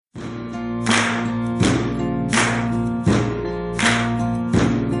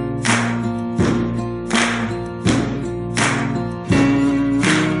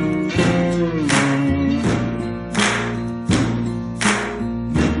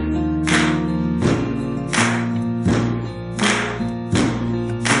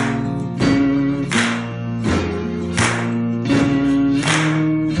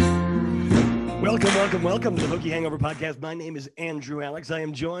welcome to the Hokie Hangover podcast. My name is Andrew Alex. I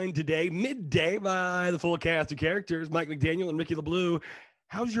am joined today, midday, by the full cast of characters, Mike McDaniel and Ricky LeBlue.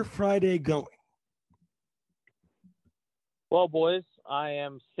 How's your Friday going? Well, boys, I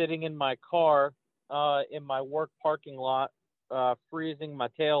am sitting in my car in my work parking lot, freezing my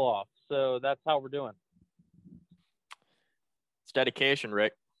tail off. So that's how we're doing. It's dedication,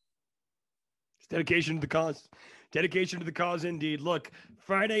 Rick. It's dedication to the cause. Dedication to the cause, indeed. Look,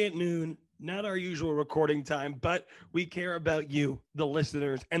 Friday at noon, not our usual recording time, but we care about you, the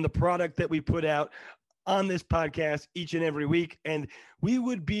listeners, and the product that we put out on this podcast each and every week. And we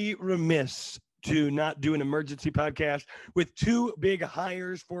would be remiss to not do an emergency podcast with two big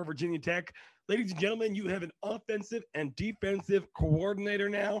hires for Virginia Tech. Ladies and gentlemen, you have an offensive and defensive coordinator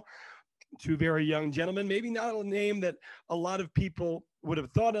now. Two very young gentlemen, maybe not a name that a lot of people would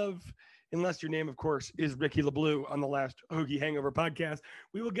have thought of, unless your name, of course, is Ricky LeBlue on the last Hokie Hangover podcast.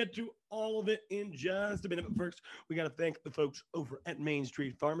 We will get to all of it in just a minute. But first, we got to thank the folks over at Main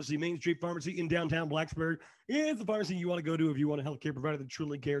Street Pharmacy. Main Street Pharmacy in downtown Blacksburg is the pharmacy you want to go to if you want a healthcare provider that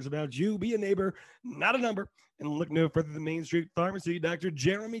truly cares about you. Be a neighbor, not a number. And look no further than Main Street Pharmacy. Dr.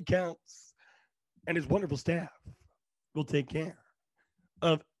 Jeremy Counts and his wonderful staff will take care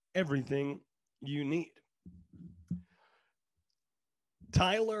of everything you need.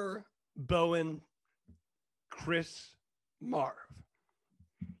 Tyler Bowen, Chris Marve.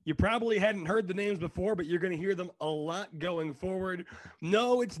 You probably hadn't heard the names before, but you're going to hear them a lot going forward.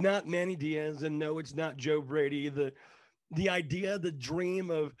 No, it's not Manny Diaz, and no, it's not Joe Brady. The idea, the dream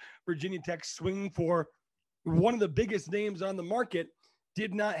of Virginia Tech swinging for one of the biggest names on the market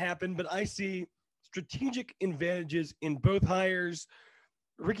did not happen, but I see strategic advantages in both hires.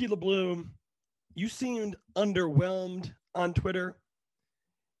 Ricky LeBlue, you seemed underwhelmed on Twitter.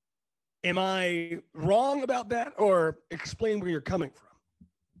 Am I wrong about that, or explain where you're coming from?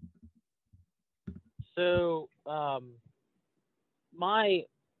 So my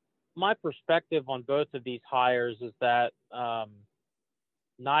perspective on both of these hires is that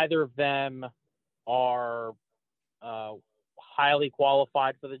neither of them are highly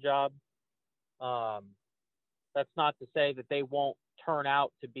qualified for the job. That's not to say that they won't turn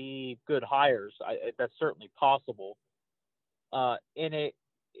out to be good hires. That's certainly possible.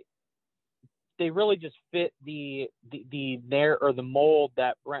 They really just fit the mold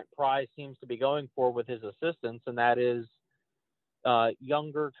that Brent Pry seems to be going for with his assistants, and that is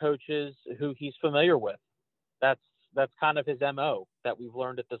younger coaches who he's familiar with. That's kind of his MO that we've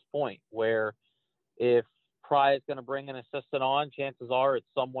learned at this point, where if Pry is going to bring an assistant on, chances are it's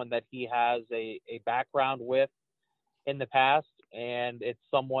someone that he has a background with in the past, and it's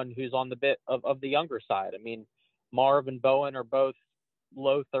someone who's on the bit of the younger side. I mean, Marve and Bowen are both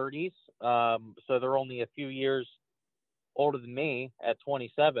low 30s, so they're only a few years older than me at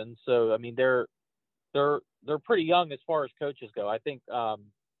 27. So I mean, they're pretty young as far as coaches go. I think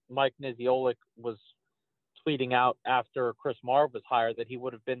Mike Niziolic was tweeting out after Chris Marve was hired that he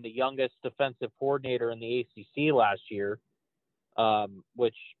would have been the youngest defensive coordinator in the ACC last year,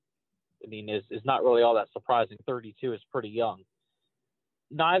 which I mean is not really all that surprising. 32 is pretty young.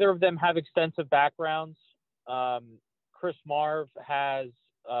 Neither of them have extensive backgrounds. Chris Marve has,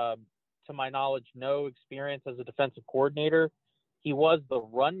 to my knowledge, no experience as a defensive coordinator. He was the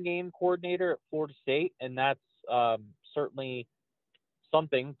run game coordinator at Florida State, and that's certainly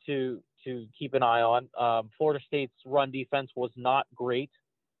something to keep an eye on. Florida State's run defense was not great.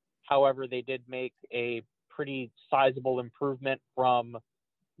 However, they did make a pretty sizable improvement from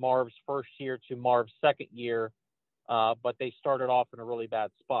Marve's first year to Marve's second year, but they started off in a really bad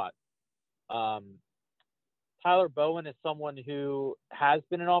spot. Tyler Bowen is someone who has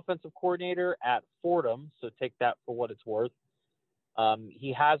been an offensive coordinator at Fordham, so take that for what it's worth.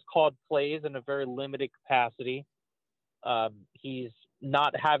 He has called plays in a very limited capacity. He's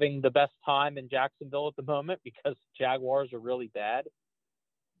not having the best time in Jacksonville at the moment because Jaguars are really bad.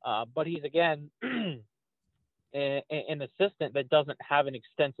 But he's, again, an assistant that doesn't have an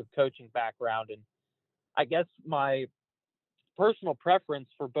extensive coaching background. And I guess my personal preference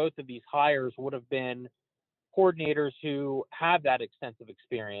for both of these hires would have been coordinators who have that extensive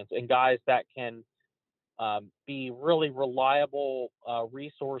experience and guys that can be really reliable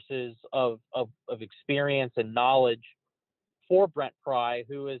resources of experience and knowledge for Brent Pry,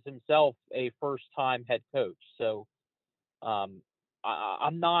 who is himself a first-time head coach. So I'm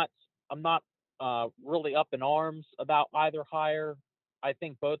not really up in arms about either hire. I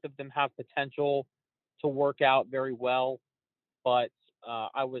think both of them have potential to work out very well, but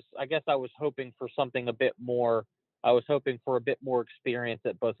I guess I was hoping for something a bit more. I was hoping for a bit more experience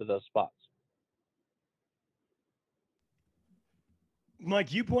at both of those spots.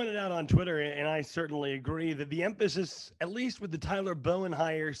 Mike, you pointed out on Twitter, and I certainly agree, that the emphasis, at least with the Tyler Bowen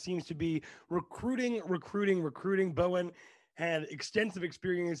hire, seems to be recruiting, recruiting, recruiting. Bowen had extensive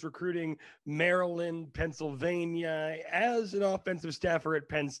experience recruiting Maryland, Pennsylvania, as an offensive staffer at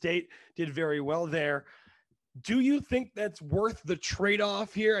Penn State, did very well there. Do you think that's worth the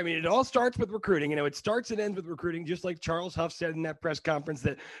trade-off here? I mean, it all starts with recruiting. It starts and ends with recruiting, just like Charles Huff said in that press conference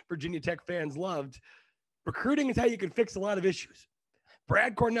that Virginia Tech fans loved. Recruiting is how you can fix a lot of issues.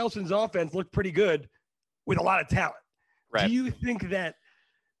 Brad Cornelson's offense looked pretty good with a lot of talent. Right. Do you think that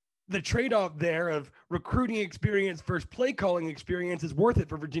the trade-off there of recruiting experience versus play calling experience is worth it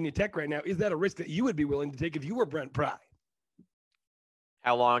for Virginia Tech right now? Is that a risk that you would be willing to take if you were Brent Pry?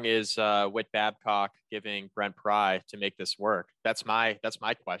 How long is Whit Babcock giving Brent Pry to make this work? That's my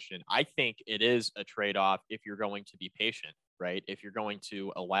question. I think it is a trade-off if you're going to be patient, right? If you're going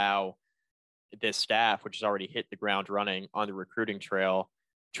to allow this staff, which has already hit the ground running on the recruiting trail,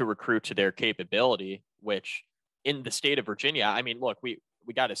 to recruit to their capability, which in the state of Virginia, I mean, look, we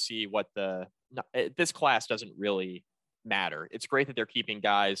got to see what this class doesn't really matter. It's great that they're keeping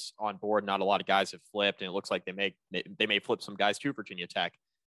guys on board. Not a lot of guys have flipped, and it looks like they may flip some guys to Virginia Tech.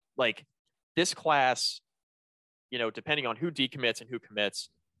 Like this class, depending on who decommits and who commits,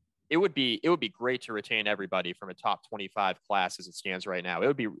 it would be great to retain everybody from a top 25 class as it stands right now. It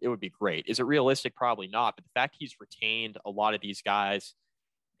would be great. Is it realistic? Probably not. But the fact he's retained a lot of these guys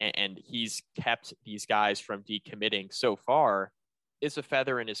and he's kept these guys from decommitting so far is a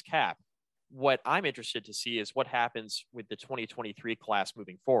feather in his cap. What I'm interested to see is what happens with the 2023 class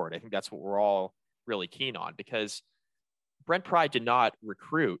moving forward. I think that's what we're all really keen on, because Brent Pry did not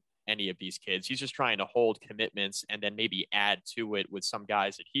recruit any of these kids. He's just trying to hold commitments and then maybe add to it with some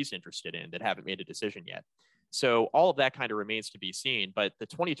guys that he's interested in that haven't made a decision yet. So all of that kind of remains to be seen. But the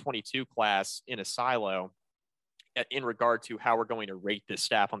 2022 class in a silo, in regard to how we're going to rate this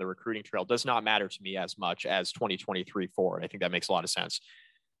staff on the recruiting trail, does not matter to me as much as 2023 forward. I think that makes a lot of sense.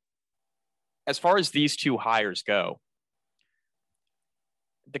 As far as these two hires go,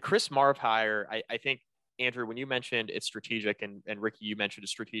 the Chris Marve hire, I think, Andrew, when you mentioned it's strategic, and Ricky, you mentioned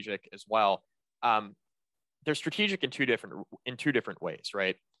it's strategic as well. They're strategic in two different ways,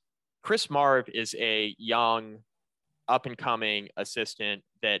 right? Chris Marve is a young, up and coming assistant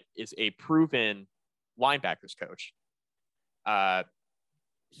that is a proven linebackers coach.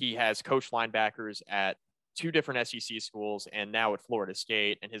 He has coached linebackers at two different SEC schools and now at Florida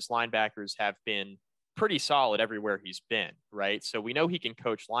State, and his linebackers have been pretty solid everywhere he's been, right? So we know he can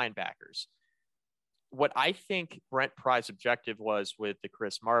coach linebackers. What I think Brent Pry's objective was with the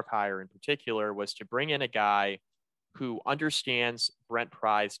Chris Marve hire in particular was to bring in a guy who understands Brent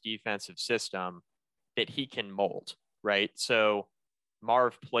Pry's defensive system that he can mold, right? So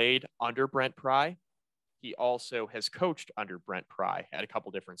Marve played under Brent Pry. He also has coached under Brent Pry at a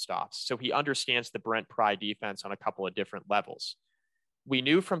couple different stops. So he understands the Brent Pry defense on a couple of different levels. We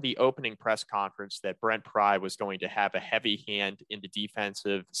knew from the opening press conference that Brent Pry was going to have a heavy hand in the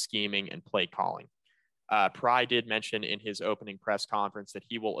defensive scheming and play calling. Pry did mention in his opening press conference that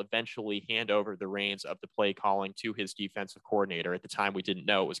he will eventually hand over the reins of the play calling to his defensive coordinator. At the time, we didn't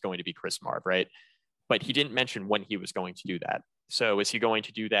know it was going to be Chris Marve, right? But he didn't mention when he was going to do that. So is he going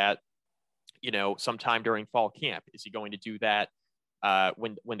to do that, sometime during fall camp? Is he going to do that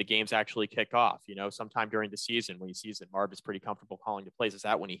when the games actually kick off, sometime during the season when he sees that Marve is pretty comfortable calling the plays? Is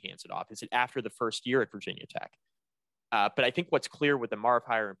that when he hands it off? Is it after the first year at Virginia Tech? But I think what's clear with the Marve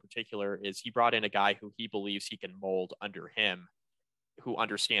hire in particular is he brought in a guy who he believes he can mold under him, who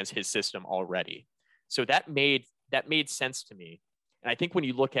understands his system already. So that made sense to me. And I think when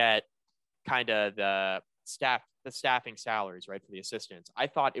you look at kind of the staffing salaries, right, for the assistants, I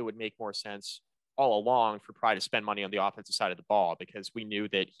thought it would make more sense all along for Pry to spend money on the offensive side of the ball, because we knew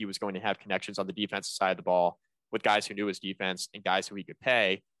that he was going to have connections on the defensive side of the ball with guys who knew his defense and guys who he could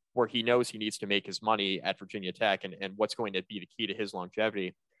pay, where he knows he needs to make his money at Virginia Tech. And what's going to be the key to his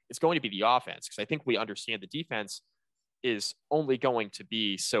longevity is going to be the offense. Because I think we understand the defense is only going to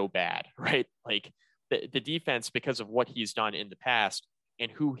be so bad, right? Like the defense, because of what he's done in the past and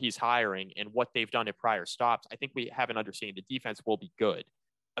who he's hiring and what they've done at prior stops, I think we have an understanding the defense will be good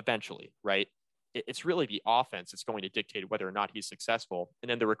eventually, right? It's really the offense that's going to dictate whether or not he's successful. And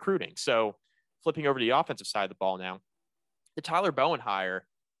then the recruiting. So flipping over to the offensive side of the ball now, the Tyler Bowen hire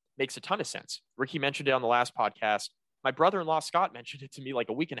makes a ton of sense. Ricky mentioned it on the last podcast. My brother-in-law, Scott, mentioned it to me like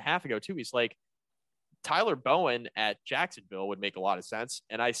a week and a half ago too. He's like, Tyler Bowen at Jacksonville would make a lot of sense.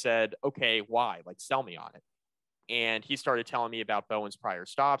 And I said, okay, why? Like, sell me on it. And he started telling me about Bowen's prior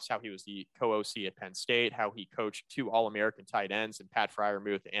stops, how he was the co-OC at Penn State, how he coached two All-American tight ends and Pat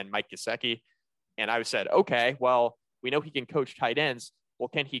Fryermuth and Mike Gesicki. And I said, okay, well, We know he can coach tight ends. Well,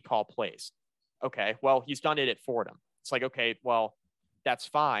 can he call plays? Okay, well, he's done it at Fordham. It's like, okay, well, that's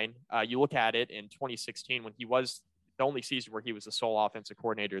fine. You look at it in 2016 when he was the only season where he was the sole offensive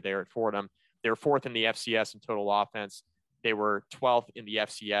coordinator there at Fordham. They were 4th in the FCS in total offense. They were 12th in the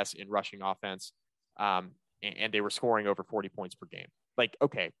FCS in rushing offense, and they were scoring over 40 points per game. Like,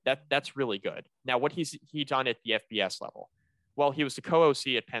 okay, that's really good. Now, what he done at the FBS level? Well, he was the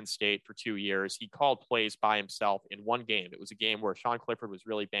co-OC at Penn State for 2 years. He called plays by himself in one game. It was a game where Sean Clifford was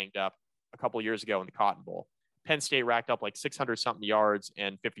really banged up a couple of years ago in the Cotton Bowl. Penn State racked up like 600-something yards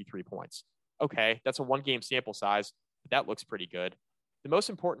and 53 points. Okay, that's a one-game sample size, but that looks pretty good. The most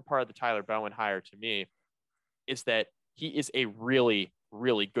important part of the Tyler Bowen hire to me is that he is a really,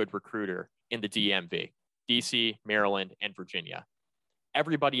 really good recruiter in the DMV, DC, Maryland, and Virginia.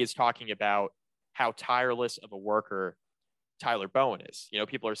 Everybody is talking about how tireless of a worker Tyler Bowen is. You know,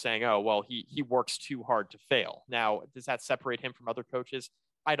 people are saying, oh, well, he works too hard to fail. Now, does that separate him from other coaches?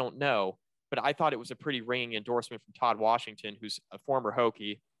 I don't know. But I thought it was a pretty ringing endorsement from Todd Washington, who's a former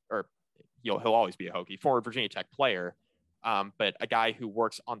Hokie, or he'll always be a Hokie, former Virginia Tech player, but a guy who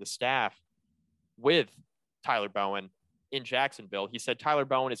works on the staff with Tyler Bowen in Jacksonville. He said Tyler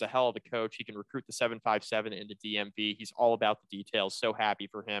Bowen is a hell of a coach. He can recruit the 757 into DMV. He's all about the details. So happy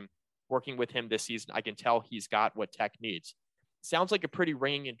for him. Working with him this season, I can tell he's got what Tech needs. Sounds like a pretty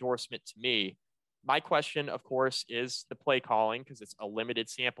ringing endorsement to me. My question, of course, is the play calling, because it's a limited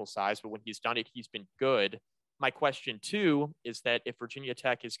sample size, but when he's done it, he's been good. My question, too, is that if Virginia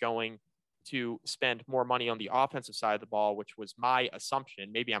Tech is going to spend more money on the offensive side of the ball, which was my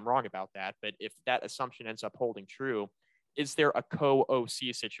assumption, maybe I'm wrong about that, but if that assumption ends up holding true, is there a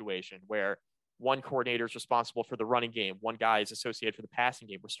co-OC situation where one coordinator is responsible for the running game, one guy is associated for the passing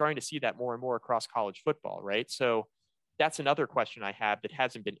game? We're starting to see that more and more across college football, right? So that's another question I have that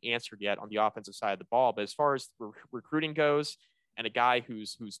hasn't been answered yet on the offensive side of the ball. But as far as recruiting goes, and a guy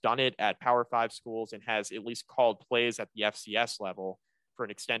who's done it at Power 5 schools and has at least called plays at the FCS level for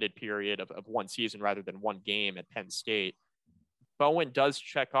an extended period of one season rather than one game at Penn State, Bowen does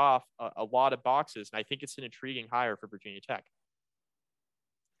check off a lot of boxes, and I think it's an intriguing hire for Virginia Tech.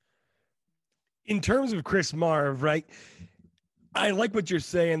 In terms of Chris Marve, right? I like what you're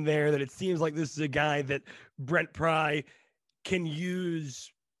saying there, that it seems like this is a guy that Brent Pry can use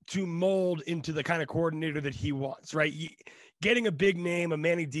to mold into the kind of coordinator that he wants, right? Getting a big name, a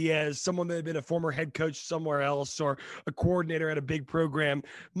Manny Diaz, someone that had been a former head coach somewhere else or a coordinator at a big program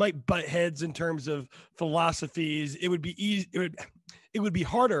might butt heads in terms of philosophies. It would be easy. It would be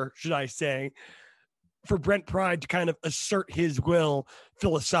harder, should I say, for Brent Pry to kind of assert his will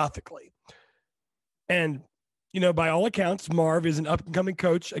philosophically. And you know, by all accounts, Marve is an up-and-coming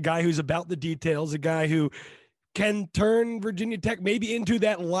coach, a guy who's about the details, a guy who can turn Virginia Tech maybe into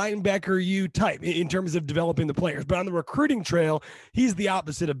that linebacker U type in terms of developing the players. But on the recruiting trail, he's the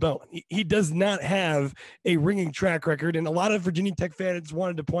opposite of Bowen. He does not have a ringing track record. And a lot of Virginia Tech fans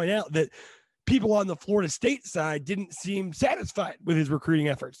wanted to point out that people on the Florida State side didn't seem satisfied with his recruiting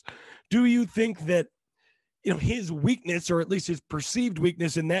efforts. Do you think that, you know, his weakness, or at least his perceived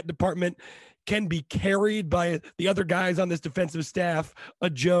weakness in that department, can be carried by the other guys on this defensive staff, a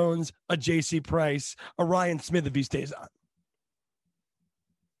Jones, a J.C. Price, a Ryan Smith if he stays on?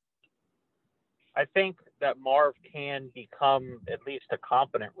 I think that Marve can become at least a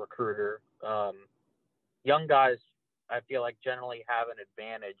competent recruiter. Young guys, I feel like, generally have an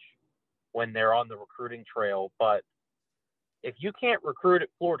advantage when they're on the recruiting trail. But if you can't recruit at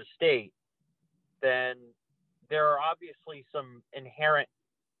Florida State, then there are obviously some inherent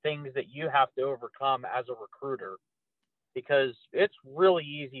things that you have to overcome as a recruiter, because it's really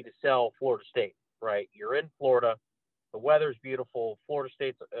easy to sell Florida State, right? You're in Florida, the weather's beautiful. Florida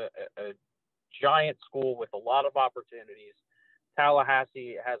State's a giant school with a lot of opportunities.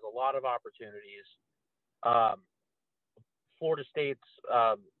 Tallahassee has a lot of opportunities. Florida State's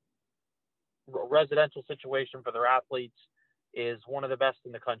residential situation for their athletes is one of the best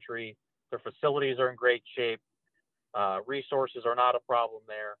in the country. Their facilities are in great shape. Resources are not a problem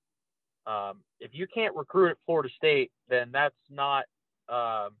there. If you can't recruit at Florida State, then that's not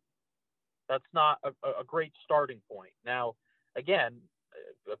a great starting point. Now, again,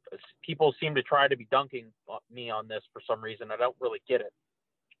 people seem to try to be dunking me on this for some reason. I don't really get it.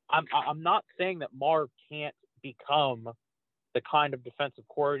 I'm not saying that Marve can't become the kind of defensive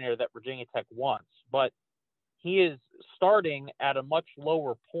coordinator that Virginia Tech wants, but he is starting at a much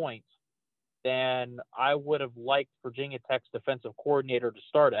lower point than I would have liked Virginia Tech's defensive coordinator to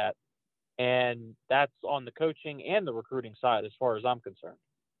start at. And that's on the coaching and the recruiting side, as far as I'm concerned.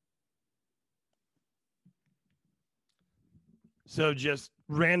 So just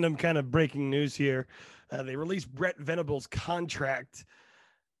random kind of breaking news here. They released Brent Venables' contract,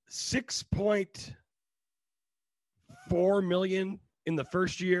 $6.4 million in the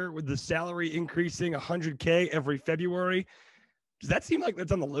first year, with the salary increasing $100K every February. Does that seem like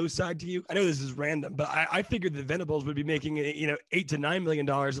that's on the low side to you? I know this is random, but I figured the Venables would be making $8 to $9 million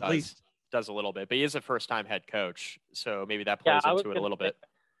at least. Does a little bit, but he is a first-time head coach, so maybe that plays into it a little bit.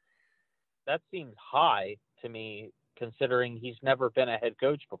 That seems high to me, considering he's never been a head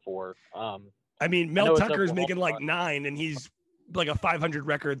coach before. I mean, Mel Tucker's making like $9, and he's like a 500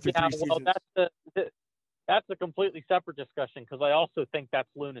 record through 3 seasons. That's a completely separate discussion, because I also think that's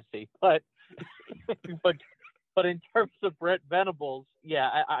lunacy. But in terms of Brent Venables,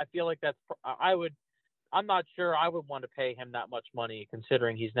 yeah, I feel like I'm not sure I would want to pay him that much money,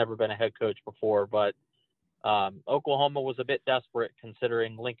 considering he's never been a head coach before. But Oklahoma was a bit desperate,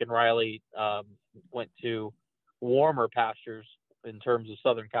 considering Lincoln Riley went to warmer pastures in terms of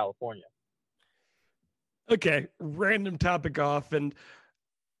Southern California. Okay, random topic off, and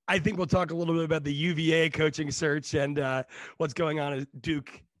I think we'll talk a little bit about the UVA coaching search and what's going on at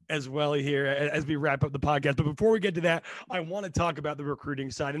Duke as well here as we wrap up the podcast. But before we get to that, I want to talk about the recruiting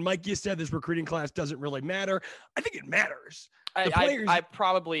side. And Mike, you said this recruiting class doesn't really matter. I think it matters. I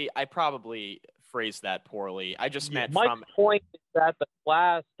probably phrased that poorly. I just meant Mike's point is that the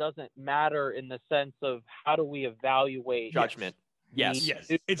class doesn't matter in the sense of how do we evaluate judgment. Yes.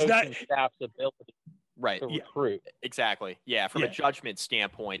 It's not staff's ability. Right. To recruit. Exactly. Yeah. From a judgment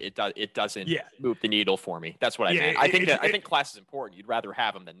standpoint, it doesn't move the needle for me. That's what I meant. I think class is important. You'd rather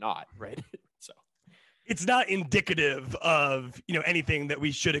have them than not. Right. So it's not indicative of, anything that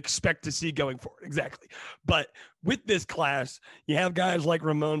we should expect to see going forward. Exactly. But with this class, you have guys like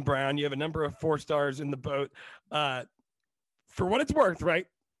Ramon Brown. You have a number of 4-stars in the boat. For what it's worth, right?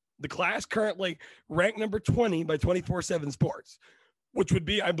 The class currently ranked number 20 by 24/7 Sports, which would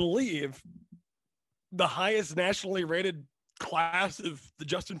be, I believe, the highest nationally rated class of the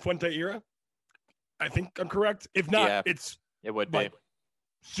Justin Fuente era. I think I'm correct. If not, it would be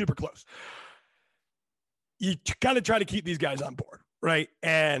super close. You got to try to keep these guys on board, right?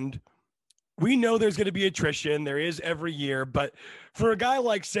 And we know there's going to be attrition. There is every year. But for a guy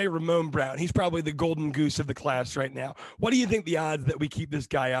like, say, Ramon Brown, he's probably the golden goose of the class right now. What do you think the odds that we keep this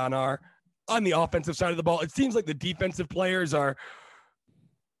guy on the offensive side of the ball? It seems like the defensive players are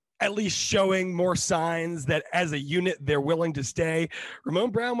at least showing more signs that as a unit, they're willing to stay. Ramon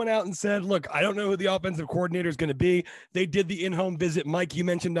Brown went out and said, look, I don't know who the offensive coordinator is going to be. They did the in-home visit. Mike, you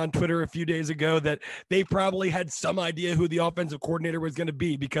mentioned on Twitter a few days ago that they probably had some idea who the offensive coordinator was going to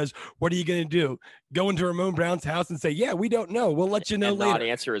be, because what are you going to do? Go into Ramon Brown's house and say, yeah, we don't know. We'll let you know later. Not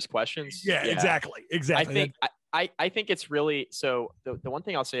answer his questions. Yeah. Exactly. I think it's really, so the one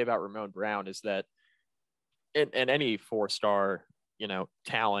thing I'll say about Ramon Brown is that in any 4-star,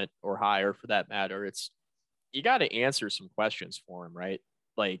 talent or higher for that matter, you got to answer some questions for him, right?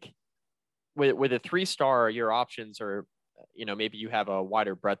 Like with a 3-star, your options are, maybe you have a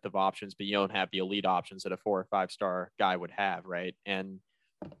wider breadth of options, but you don't have the elite options that a 4 or 5-star guy would have, right? And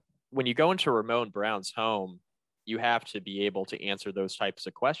when you go into Ramon Brown's home, you have to be able to answer those types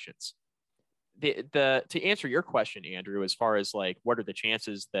of questions. To answer your question, Andrew, as far as like what are the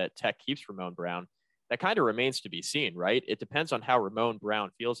chances that Tech keeps Ramon Brown, that kind of remains to be seen, right? It depends on how Ramon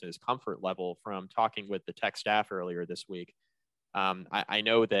Brown feels in his comfort level from talking with the Tech staff earlier this week. I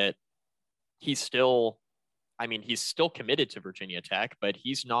know that he's still committed to Virginia Tech, but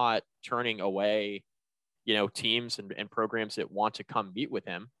he's not turning away, teams and programs that want to come meet with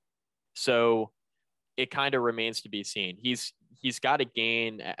him. So it kind of remains to be seen. He's got to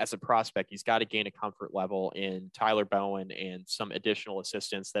gain, as a prospect, he's got to gain a comfort level in Tyler Bowen and some additional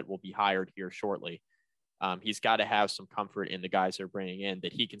assistants that will be hired here shortly. He's got to have some comfort in the guys they're bringing in,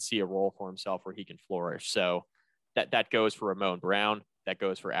 that he can see a role for himself where he can flourish. So that goes for Ramon Brown. That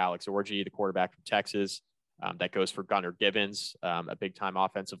goes for Alex Orji, the quarterback from Texas. That goes for Gunnar Gibbons, a big-time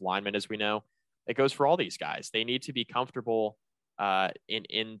offensive lineman, as we know. It goes for all these guys. They need to be comfortable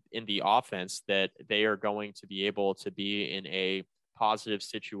in the offense, that they are going to be able to be in a positive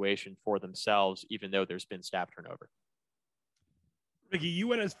situation for themselves, even though there's been staff turnover. Ricky, you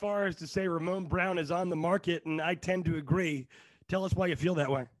went as far as to say Ramon Brown is on the market, and I tend to agree. Tell us why you feel that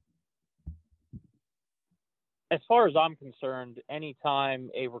way. As far as I'm concerned, anytime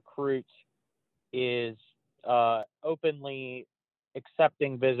a recruit is openly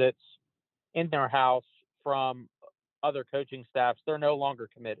accepting visits in their house from other coaching staffs, they're no longer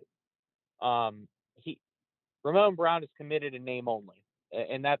committed. Ramon Brown is committed in name only,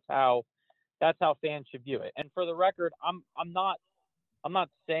 and that's how fans should view it. And for the record, I'm not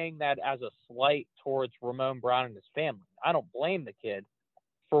saying that as a slight towards Ramon Brown and his family. I don't blame the kid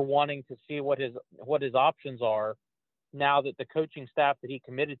for wanting to see what his options are now that the coaching staff that he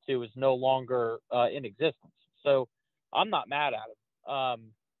committed to is no longer in existence. So I'm not mad at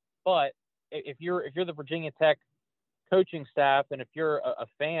him. But if you're the Virginia Tech coaching staff, and if you're a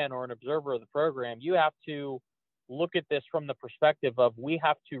fan or an observer of the program, you have to look at this from the perspective of, we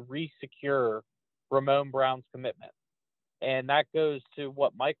have to re-secure Ramon Brown's commitment. And that goes to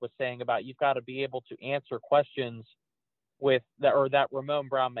what Mike was saying about, you've got to be able to answer questions with that, or that Ramon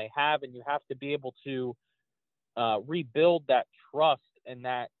Brown may have, and you have to be able to rebuild that trust and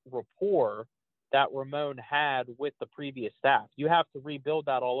that rapport that Ramon had with the previous staff. You have to rebuild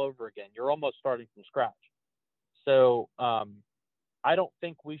that all over again. You're almost starting from scratch. So I don't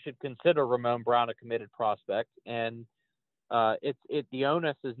think we should consider Ramon Brown a committed prospect. And the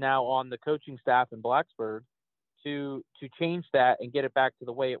onus is now on the coaching staff in Blacksburg to change that and get it back to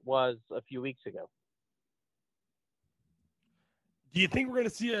the way it was a few weeks ago. Do you think we're going to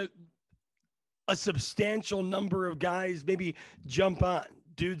see a substantial number of guys maybe jump on,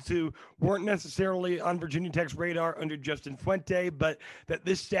 dudes who weren't necessarily on Virginia Tech's radar under Justin Fuente, but that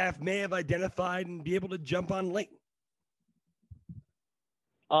this staff may have identified and be able to jump on late?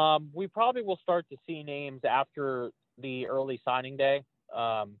 We probably will start to see names after the early signing day.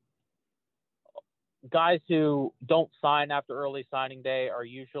 Guys who don't sign after early signing day are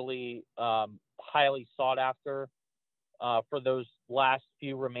usually highly sought after for those last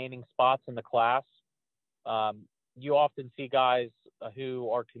few remaining spots in the class. You often see guys who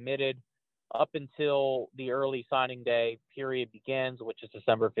are committed up until the early signing day period begins, which is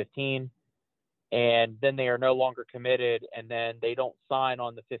December 15, and then they are no longer committed, and then they don't sign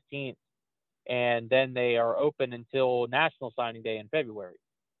on the 15th, and then they are open until National Signing Day in February.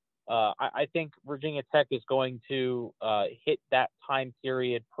 I think Virginia Tech is going to hit that time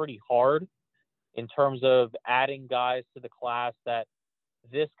period pretty hard in terms of adding guys to the class that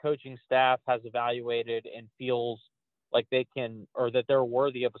this coaching staff has evaluated and feels like they can, or that they're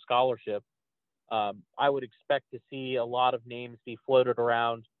worthy of a scholarship. I would expect to see a lot of names be floated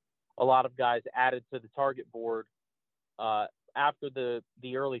around, a lot of guys added to the target board after the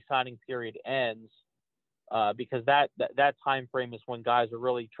early signing period ends, because that time frame is when guys are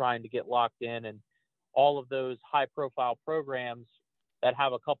really trying to get locked in, and all of those high profile programs that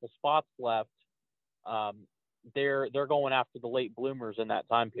have a couple spots left, they're going after the late bloomers in that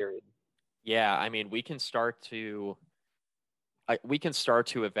time period. Yeah, I mean, we can start to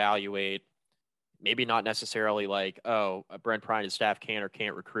evaluate, maybe not necessarily like, oh, Brent Pry and his staff can or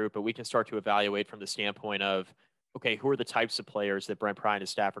can't recruit, but we can start to evaluate from the standpoint of, okay, who are the types of players that Brent Pry and his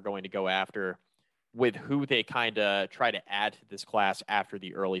staff are going to go after, with who they kind of try to add to this class after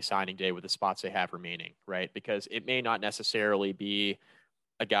the early signing day with the spots they have remaining, right? Because it may not necessarily be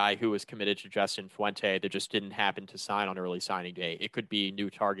a guy who was committed to Justin Fuente that just didn't happen to sign on early signing day. It could be new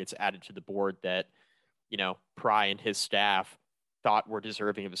targets added to the board that, Pry and his staff thought were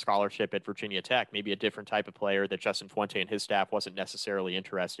deserving of a scholarship at Virginia Tech, maybe a different type of player that Justin Fuente and his staff wasn't necessarily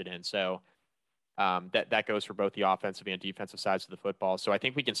interested in. So that goes for both the offensive and defensive sides of the football. So I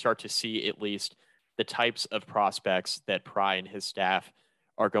think we can start to see at least the types of prospects that Pry and his staff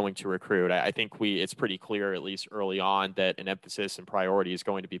are going to recruit. I think it's pretty clear, at least early on, that an emphasis and priority is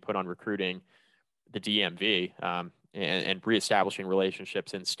going to be put on recruiting the DMV and reestablishing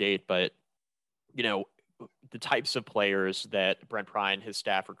relationships in state. But, the types of players that Brent Pry and his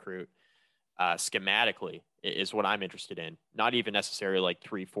staff recruit schematically is what I'm interested in. Not even necessarily like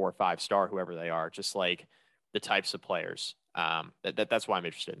 3, 4, 5-star, whoever they are, just like the types of players. That's why I'm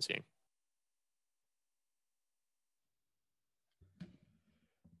interested in seeing.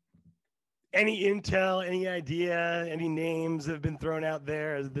 Any intel, any idea, any names that have been thrown out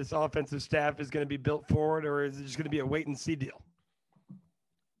there as this offensive staff is going to be built forward, or is it just going to be a wait and see deal?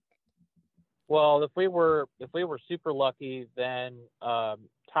 Well, if we were super lucky, then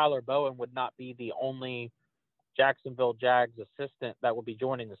Tyler Bowen would not be the only Jacksonville Jags assistant that would be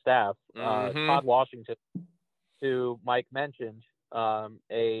joining the staff. Todd Washington, who Mike mentioned,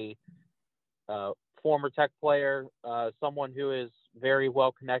 a former Tech player, someone who is very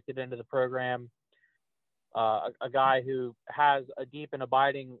well connected into the program, a guy who has a deep and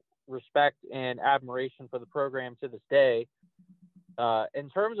abiding respect and admiration for the program to this day. In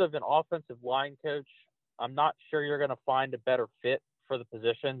terms of an offensive line coach, I'm not sure you're going to find a better fit for the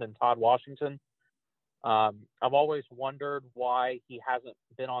position than Todd Washington. I've always wondered why he hasn't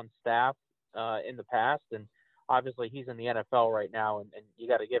been on staff in the past, and obviously he's in the NFL right now, and you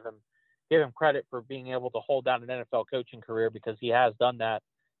got to give him credit for being able to hold down an NFL coaching career, because he has done that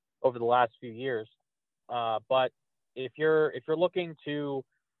over the last few years. But if you're looking to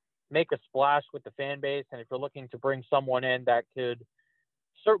make a splash with the fan base, and if you're looking to bring someone in that could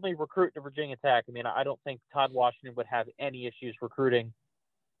certainly recruit to Virginia Tech. I mean, I don't think Todd Washington would have any issues recruiting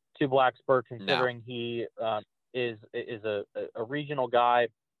to Blacksburg, considering he is a regional guy,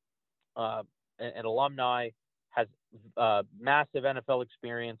 an alumni, has massive NFL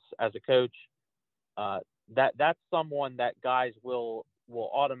experience as a coach. That's someone that guys will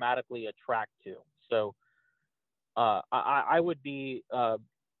automatically attract to. So I would be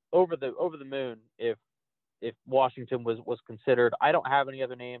over the moon if Washington was considered. I don't have any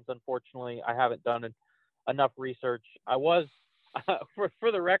other names, unfortunately. I haven't done enough research. I was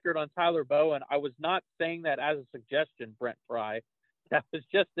for the record on Tyler Bowen, I was not saying that as a suggestion, Brent Pry. That was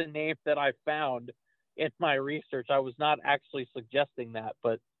just a name that I found in my research. I was not actually suggesting that,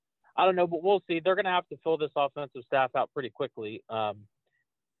 but I don't know, but we'll see. They're going to have to fill this offensive staff out pretty quickly.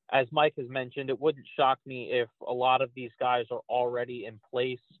 As Mike has mentioned, it wouldn't shock me if a lot of these guys are already in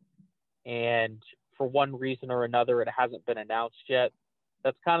place and for one reason or another, it hasn't been announced yet.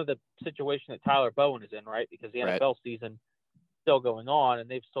 That's kind of the situation that Tyler Bowen is in, right? Because the NFL season is still going on and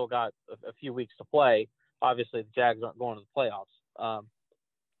they've still got a few weeks to play. Obviously, the Jags aren't going to the playoffs.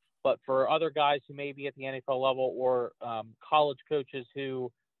 But for other guys who may be at the NFL level or college coaches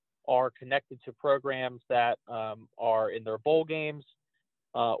who are connected to programs that are in their bowl games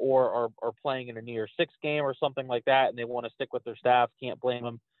or are playing in a New Year's Six game or something like that, and they want to stick with their staff, can't blame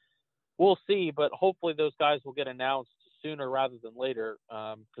them. We'll see, but hopefully those guys will get announced sooner rather than later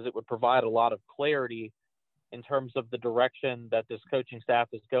because it would provide a lot of clarity in terms of the direction that this coaching staff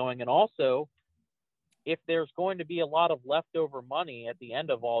is going. And also, if there's going to be a lot of leftover money at the end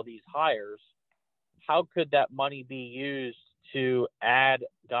of all these hires, how could that money be used to add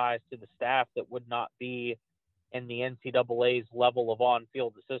guys to the staff that would not be in the NCAA's level of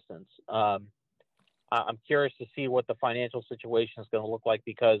on-field assistance? I'm curious to see what the financial situation is going to look like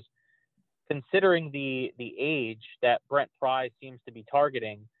because considering the age that Brent Pry seems to be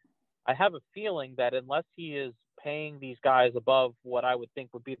targeting, I have a feeling that unless he is paying these guys above what I would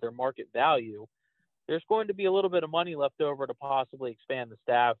think would be their market value, there's going to be a little bit of money left over to possibly expand the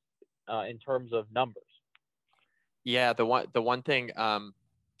staff in terms of numbers. Yeah, the one thing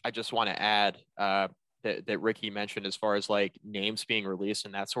I just want to add that Ricky mentioned as far as like names being released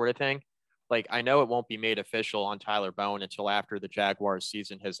and that sort of thing. Like, I know it won't be made official on Tyler Bowen until after the Jaguars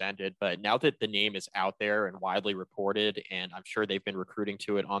season has ended, but now that the name is out there and widely reported, and I'm sure they've been recruiting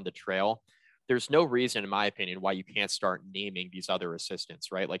to it on the trail, there's no reason, in my opinion, why you can't start naming these other assistants,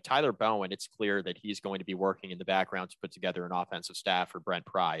 right? Like Tyler Bowen, it's clear that he's going to be working in the background to put together an offensive staff for Brent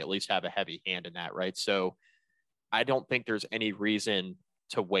Pry, at least have a heavy hand in that, right? So I don't think there's any reason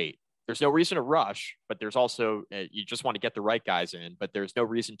to wait. There's no reason to rush, but there's also, you just want to get the right guys in, but there's no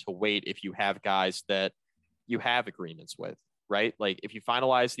reason to wait if you have guys that you have agreements with, right? Like if you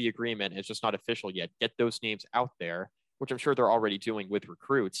finalize the agreement, it's just not official yet, get those names out there, which I'm sure they're already doing with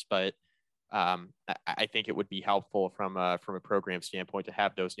recruits, but I think it would be helpful from a program standpoint to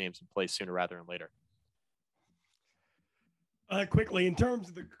have those names in place sooner rather than later. Quickly, in terms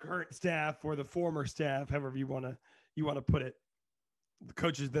of the current staff or the former staff, however you want to put it, the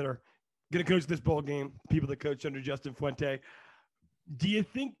coaches that are going to coach this bowl game, people that coach under Justin Fuente, do you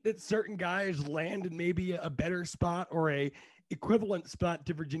think that certain guys land in maybe a better spot or a equivalent spot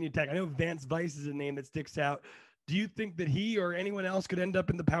to Virginia Tech? I know Vance Weiss is a name that sticks out. Do you think that he or anyone else could end up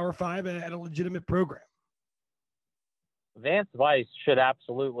in the Power Five at a legitimate program? Vance Weiss should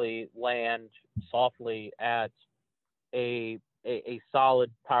absolutely land softly at a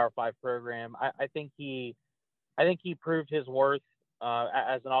solid Power Five program. I think he proved his worth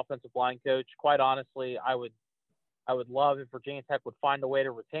as an offensive line coach. Quite honestly, I would love if Virginia Tech would find a way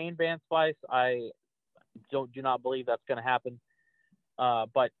to retain Vance Weiss. I do not believe that's going to happen.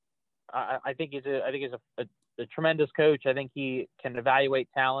 But I think he's a tremendous coach. I think he can evaluate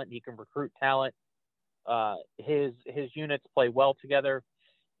talent. He can recruit talent. His units play well together.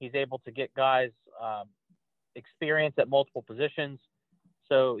 He's able to get guys experience at multiple positions.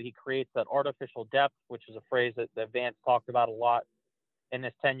 So he creates that artificial depth, which is a phrase that Vance talked about a lot in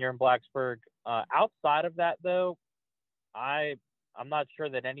his tenure in Blacksburg. Outside of that, though, I'm not sure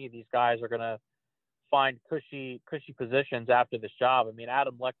that any of these guys are going to find cushy positions after this job. I mean,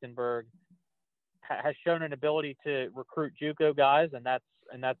 Adam Lechtenberg has shown an ability to recruit JUCO guys, and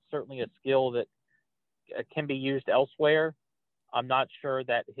that's certainly a skill that can be used elsewhere. I'm not sure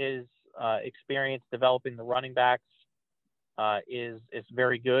that his experience developing the running backs is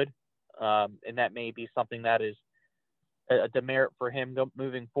very good, and that may be something that is a demerit for him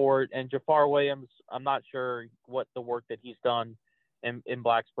moving forward. And Jafar Williams, I'm not sure what the work that he's done in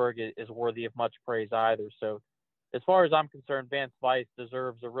Blacksburg is worthy of much praise either. So as far as I'm concerned, Vance Weiss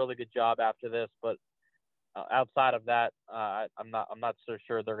deserves a really good job after this, but outside of that, I'm not so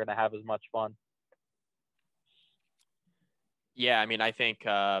sure they're going to have as much fun. Yeah, I mean, I think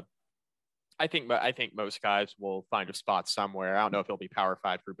most guys will find a spot somewhere. I don't know if it'll be Power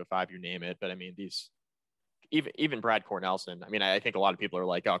 5, Group of 5, you name it, but I mean, even Brad Cornelson. I mean, I think a lot of people are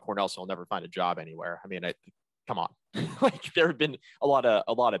like, "Oh, Cornelson will never find a job anywhere." I mean, come on, like there have been a lot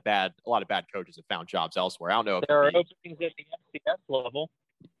of bad coaches have found jobs elsewhere. I don't know if there are openings at the FCS level.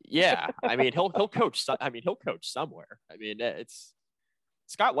 Yeah, I mean, he'll coach. He'll coach somewhere. I mean, it's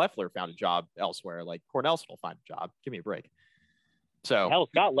Scott Loeffler found a job elsewhere. Like Cornelson will find a job. Give me a break. So hell,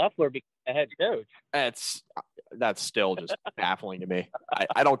 Scott Loeffler became a head coach. That's still just baffling to me.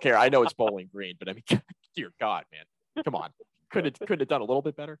 I don't care. I know it's Bowling Green, but I mean, dear God, man, come on. Couldn't have done a little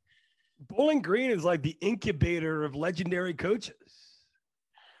bit better. Bowling Green is like the incubator of legendary coaches.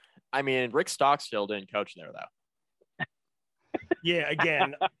 I mean, Rick Stockstill didn't coach there though. Yeah,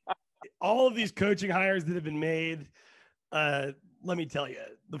 again, all of these coaching hires that have been made, let me tell you,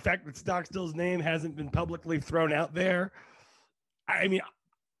 the fact that Stockstill's name hasn't been publicly thrown out there. I mean,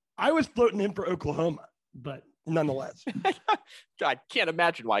 I was floating him for Oklahoma, but nonetheless. I can't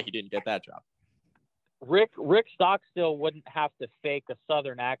imagine why he didn't get that job. Rick Stockstill wouldn't have to fake a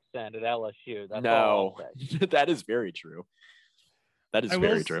Southern accent at LSU. That's all I'll say. That is very true. That is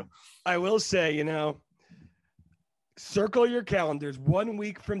very true. I will say, circle your calendars 1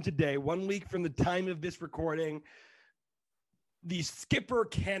 week from today, 1 week from the time of this recording, the Skipper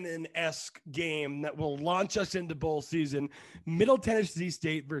Cannon-esque game that will launch us into bowl season. Middle Tennessee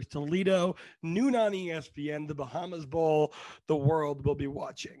State versus Toledo, noon on ESPN, the Bahamas Bowl. The world will be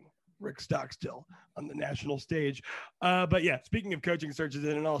watching Rick Stockstill on the national stage. But yeah, speaking of coaching searches,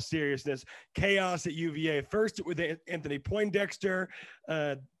 and in all seriousness, chaos at UVA. First with Anthony Poindexter.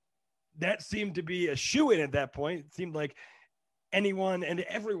 That seemed to be a shoo-in at that point. It seemed like anyone and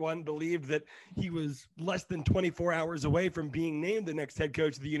everyone believed that he was less than 24 hours away from being named the next head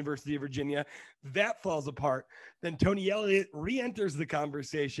coach of the University of Virginia. That falls apart. Then Tony Elliott re-enters the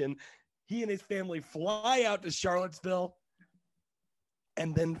conversation. He and his family fly out to Charlottesville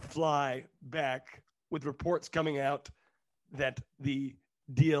and then fly back with reports coming out that the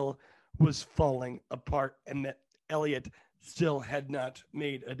deal was falling apart and that Elliott still had not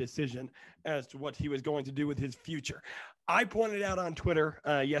made a decision as to what he was going to do with his future. I pointed out on Twitter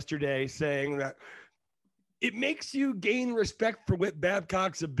yesterday saying that it makes you gain respect for Whit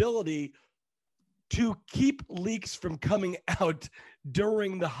Babcock's ability to keep leaks from coming out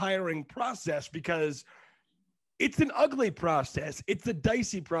during the hiring process, because it's an ugly process. It's a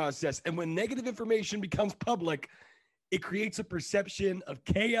dicey process. And when negative information becomes public, it creates a perception of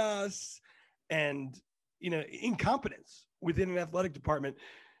chaos and, incompetence within an athletic department.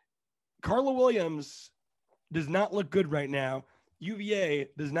 Carla Williams does not look good right now. UVA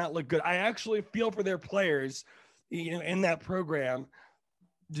does not look good. I actually feel for their players, in that program,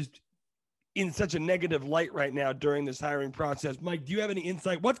 just in such a negative light right now during this hiring process. Mike, do you have any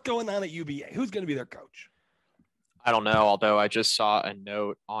insight? What's going on at UVA? Who's going to be their coach? I don't know, although I just saw a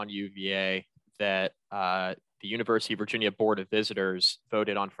note on UVA that the University of Virginia Board of Visitors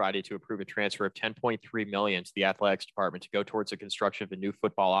voted on Friday to approve a transfer of $10.3 million to the athletics department to go towards the construction of a new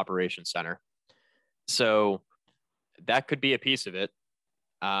football operations center. So that could be a piece of it.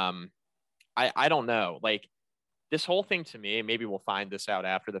 I don't know. Like, this whole thing to me, maybe we'll find this out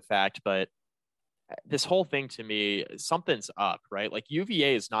after the fact, but this whole thing to me, something's up, right? Like,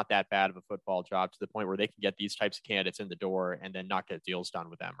 UVA is not that bad of a football job to the point where they can get these types of candidates in the door and then not get deals done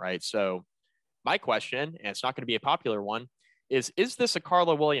with them, right? So my question, and it's not going to be a popular one, is this a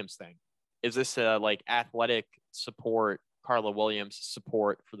Carla Williams thing? Is this a athletic support, Carla Williams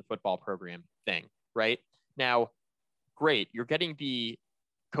support for the football program thing, right? Now, great. You're getting the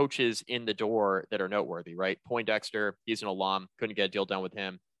coaches in the door that are noteworthy, right? Poindexter, he's an alum, couldn't get a deal done with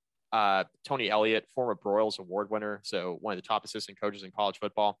him. Tony Elliott, former Broyles Award winner, so one of the top assistant coaches in college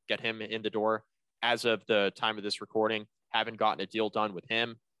football, get him in the door. As of the time of this recording, haven't gotten a deal done with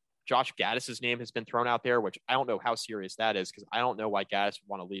him. Josh Gaddis's name has been thrown out there, which I don't know how serious that is, because I don't know why Gaddis would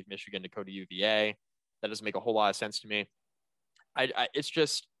want to leave Michigan to go to UVA. That doesn't make a whole lot of sense to me. It's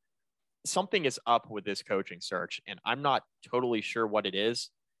just something is up with this coaching search, and I'm not totally sure what it is,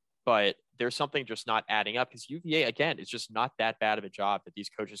 but there's something just not adding up, because UVA, again, is just not that bad of a job that these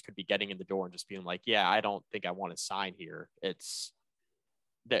coaches could be getting in the door and just being like, yeah, I don't think I want to sign here. It's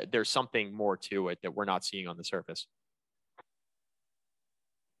there's something more to it that we're not seeing on the surface.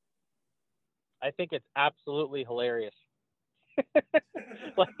 I think it's absolutely hilarious.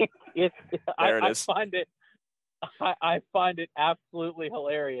 I find it absolutely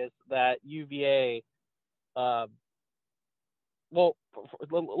hilarious that UVA.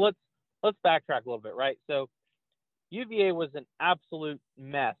 Let's let's backtrack a little bit, right? So UVA was an absolute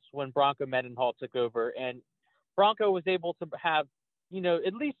mess when Bronco Mendenhall took over, and Bronco was able to have,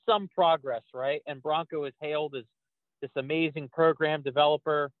 at least some progress, right? And Bronco is hailed as this amazing program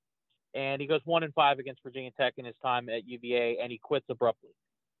developer, and he goes 1-5 against Virginia Tech in his time at UVA, and he quits abruptly.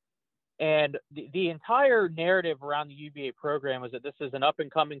 And the entire narrative around the UVA program is that this is an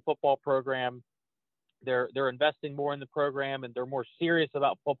up-and-coming football program. They're investing more in the program, and they're more serious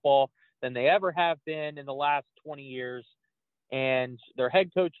about football than they ever have been in the last 20 years. And their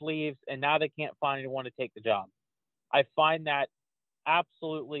head coach leaves, and now they can't find anyone to take the job. I find that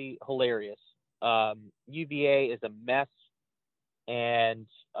absolutely hilarious. UVA is a mess, and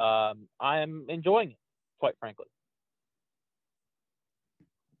I'm enjoying it, quite frankly.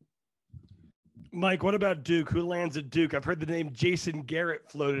 Mike, what about Duke? Who lands at Duke? I've heard the name Jason Garrett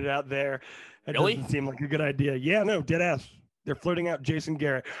floated out there. That Really? doesn't seem like a good idea. Yeah, no, dead ass. They're floating out Jason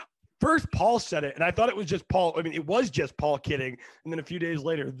Garrett. First, Paul said it, and I thought it was just Paul. I mean, it was just Paul kidding. And then a few days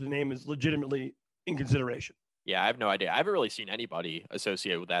later, the name is legitimately in consideration. Yeah, I have no idea. I haven't really seen anybody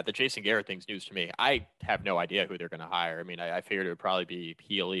associated with that. The Jason Garrett thing's news to me. I have no idea who they're going to hire. I mean, I figured it would probably be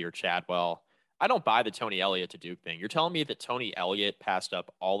Healy or Chadwell. I don't buy the Tony Elliott to Duke thing. You're telling me that Tony Elliott passed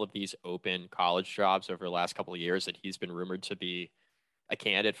up all of these open college jobs over the last couple of years that he's been rumored to be a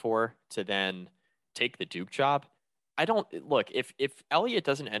candidate for to then take the Duke job? I don't look, if Elliott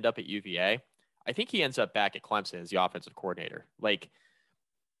doesn't end up at UVA, I think he ends up back at Clemson as the offensive coordinator. Like,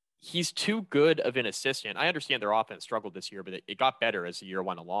 he's too good of an assistant. I understand their offense struggled this year, but it got better as the year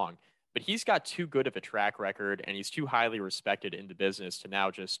went along. But he's got too good of a track record, and he's too highly respected in the business to now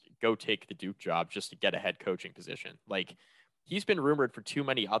just go take the Duke job just to get a head coaching position. Like, he's been rumored for too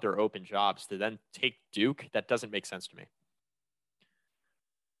many other open jobs to then take Duke. That doesn't make sense to me.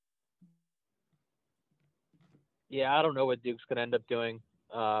 Yeah, I don't know what Duke's going to end up doing.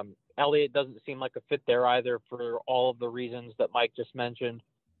 Elliott doesn't seem like a fit there either for all of the reasons that Mike just mentioned.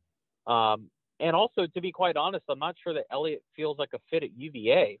 And also, to be quite honest, I'm not sure that Elliott feels like a fit at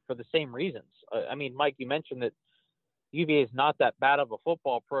UVA for the same reasons. I mean, Mike, you mentioned that UVA is not that bad of a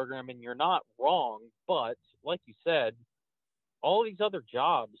football program, and you're not wrong. But like you said, all these other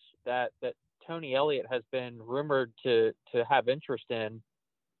jobs that Tony Elliott has been rumored to have interest in,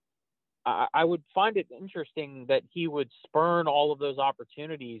 I would find it interesting that he would spurn all of those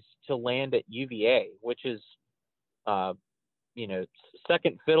opportunities to land at UVA, which is,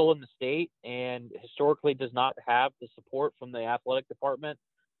 second fiddle in the state and historically does not have the support from the athletic department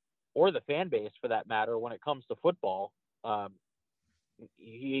or the fan base for that matter when it comes to football.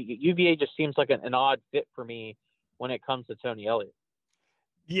 UVA just seems like an odd fit for me when it comes to Tony Elliott.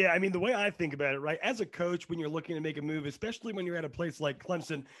 Yeah, I mean, the way I think about it, right, as a coach, when you're looking to make a move, especially when you're at a place like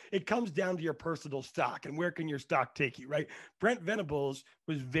Clemson, it comes down to your personal stock and where can your stock take you, right? Brent Venables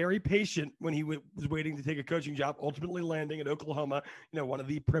was very patient when he was waiting to take a coaching job, ultimately landing at Oklahoma, one of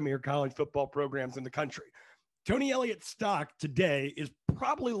the premier college football programs in the country. Tony Elliott's stock today is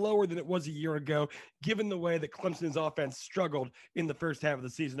probably lower than it was a year ago, given the way that Clemson's offense struggled in the first half of the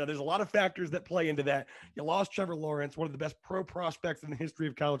season. Now, there's a lot of factors that play into that. You lost Trevor Lawrence, one of the best pro prospects in the history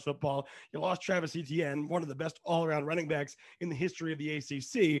of college football. You lost Travis Etienne, one of the best all-around running backs in the history of the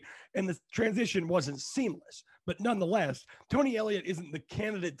ACC, and the transition wasn't seamless. But nonetheless, Tony Elliott isn't the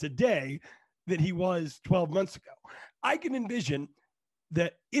candidate today that he was 12 months ago. I can envision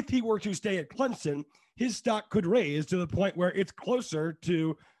that if he were to stay at Clemson, his stock could raise to the point where it's closer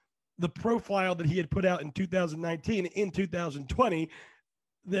to the profile that he had put out in 2019 in 2020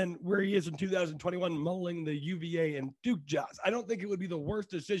 than where he is in 2021 mulling the UVA and Duke jobs. I don't think it would be the worst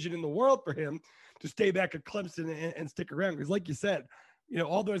decision in the world for him to stay back at Clemson and stick around. Because like you said,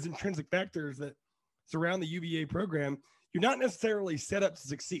 all those intrinsic factors that surround the UVA program, you're not necessarily set up to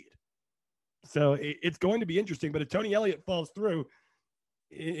succeed. So it's going to be interesting. But if Tony Elliott falls through,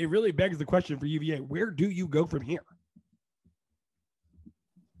 it really begs the question for UVA, where do you go from here?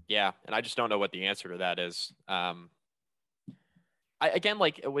 Yeah, and I just don't know what the answer to that is. Again,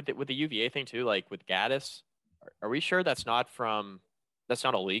 like with the UVA thing too, like with Gaddis, are we sure that's not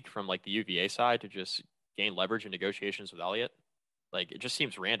a leak from like the UVA side to just gain leverage in negotiations with Elliott? Like, it just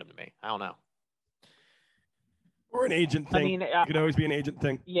seems random to me. I don't know. Or an agent thing. I mean, it could always be an agent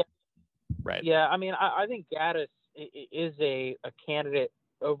thing. Yeah. Right. Yeah, I mean, I think Gaddis is a candidate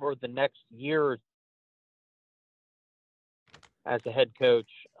over the next year as a head coach.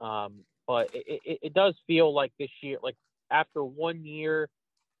 But it does feel like this year, like after 1 year,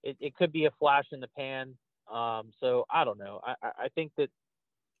 it could be a flash in the pan. So I don't know. I think that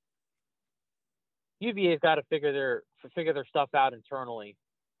UVA's got to figure their stuff out internally.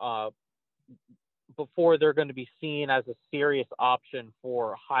 before they're going to be seen as a serious option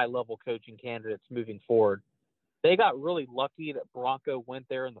for high-level coaching candidates moving forward. They got really lucky that Bronco went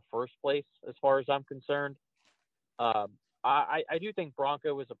there in the first place, as far as I'm concerned. I do think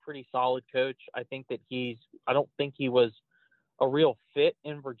Bronco is a pretty solid coach. I don't think he was a real fit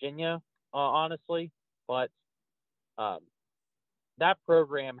in Virginia, honestly, but that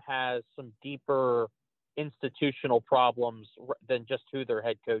program has some deeper institutional problems than just who their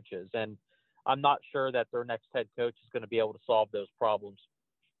head coach is. And I'm not sure that their next head coach is going to be able to solve those problems.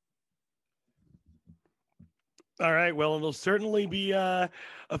 All right. Well, it'll certainly be a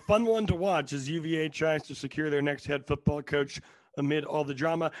fun one to watch as UVA tries to secure their next head football coach amid all the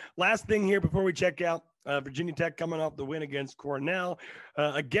drama. Last thing here before we check out, Virginia Tech coming off the win against Cornell,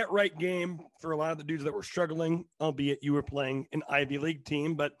 a get-right game for a lot of the dudes that were struggling, albeit you were playing an Ivy League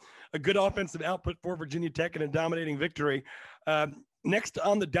team, but a good offensive output for Virginia Tech and a dominating victory. Next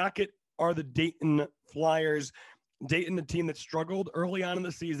on the docket are the Dayton Flyers. Dayton, the team that struggled early on in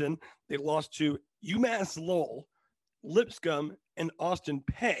the season. They lost to UMass Lowell, Lipscomb, and Austin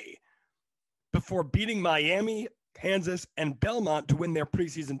Peay before beating Miami, Kansas, and Belmont to win their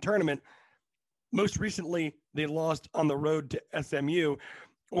preseason tournament. Most recently, they lost on the road to SMU.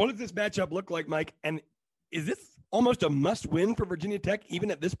 What does this matchup look like, Mike? And is this almost a must-win for Virginia Tech,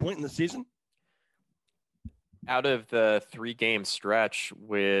 even at this point in the season? Out of the 3-game stretch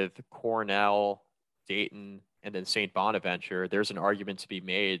with Cornell, Dayton, and then St. Bonaventure, there's an argument to be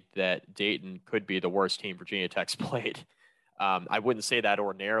made that Dayton could be the worst team Virginia Tech's played. I wouldn't say that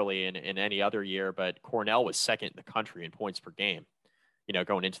ordinarily in any other year, but Cornell was second in the country in points per game,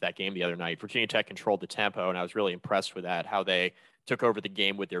 going into that game the other night. Virginia Tech controlled the tempo, and I was really impressed with that, how they took over the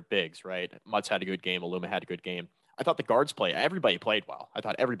game with their bigs, right? Mutz had a good game. Aluma had a good game. I thought the guards everybody played well.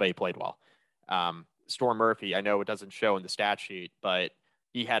 Storm Murphy, I know it doesn't show in the stat sheet, but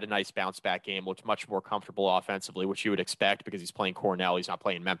he had a nice bounce back game, looked much more comfortable offensively, which you would expect because he's playing Cornell. He's not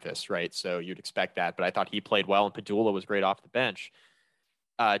playing Memphis, right? So you'd expect that. But I thought he played well, and Padula was great off the bench.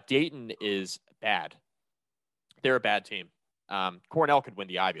 Dayton is bad. They're a bad team. Cornell could win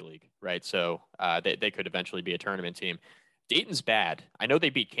the Ivy League, right? So they could eventually be a tournament team. Dayton's bad. I know they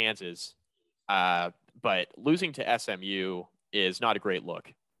beat Kansas, but losing to SMU is not a great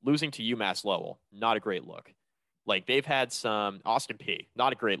look. Losing to UMass Lowell, not a great look. Like, they've had some Austin Peay,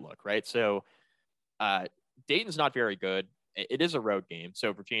 not a great look, right? So Dayton's not very good. It is a road game,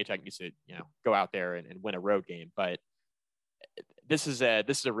 so Virginia Tech needs to go out there and win a road game. But this is a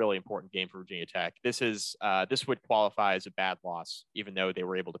really important game for Virginia Tech. This would qualify as a bad loss, even though they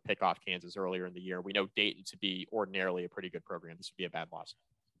were able to pick off Kansas earlier in the year. We know Dayton to be ordinarily a pretty good program. This would be a bad loss.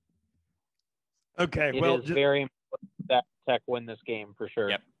 Okay, it is very important that Tech win this game for sure.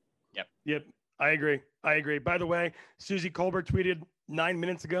 Yep. I agree. By the way, Susie Colbert tweeted 9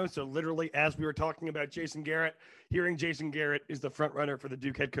 minutes ago, so literally as we were talking about Jason Garrett, hearing Jason Garrett is the front runner for the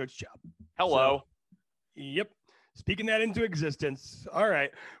Duke head coach job. Hello. So, yep. Speaking that into existence. All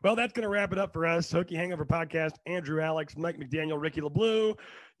right. Well, that's going to wrap it up for us. Hokie Hangover Podcast, Andrew Alex, Mike McDaniel, Ricky LeBlue.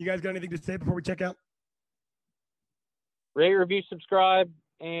 You guys got anything to say before we check out? Rate, review, subscribe,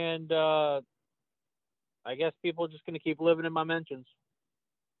 and I guess people are just going to keep living in my mentions.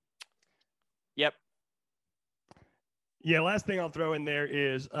 Yep. Yeah, last thing I'll throw in there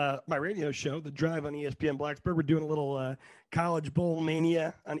is my radio show, The Drive on ESPN Blacksburg. We're doing a little College Bowl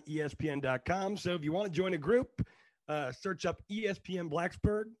Mania on ESPN.com. So if you want to join a group, search up ESPN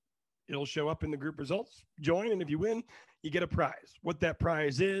Blacksburg. It'll show up in the group results. Join, and if you win, you get a prize. What that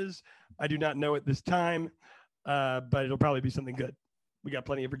prize is, I do not know at this time, but it'll probably be something good. We got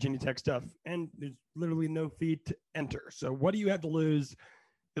plenty of Virginia Tech stuff, and there's literally no fee to enter. So what do you have to lose?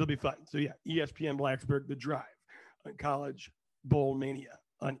 It'll be fun. So, yeah, ESPN Blacksburg, The Drive on College Bowl Mania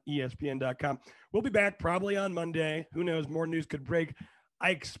on ESPN.com. We'll be back probably on Monday. Who knows? More news could break.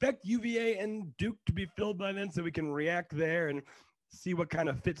 I expect UVA and Duke to be filled by then so we can react there and see what kind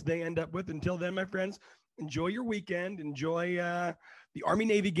of fits they end up with. Until then, my friends, enjoy your weekend. Enjoy the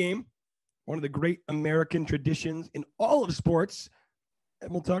Army-Navy game, one of the great American traditions in all of sports.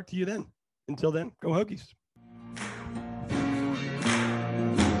 And we'll talk to you then. Until then, go Hokies.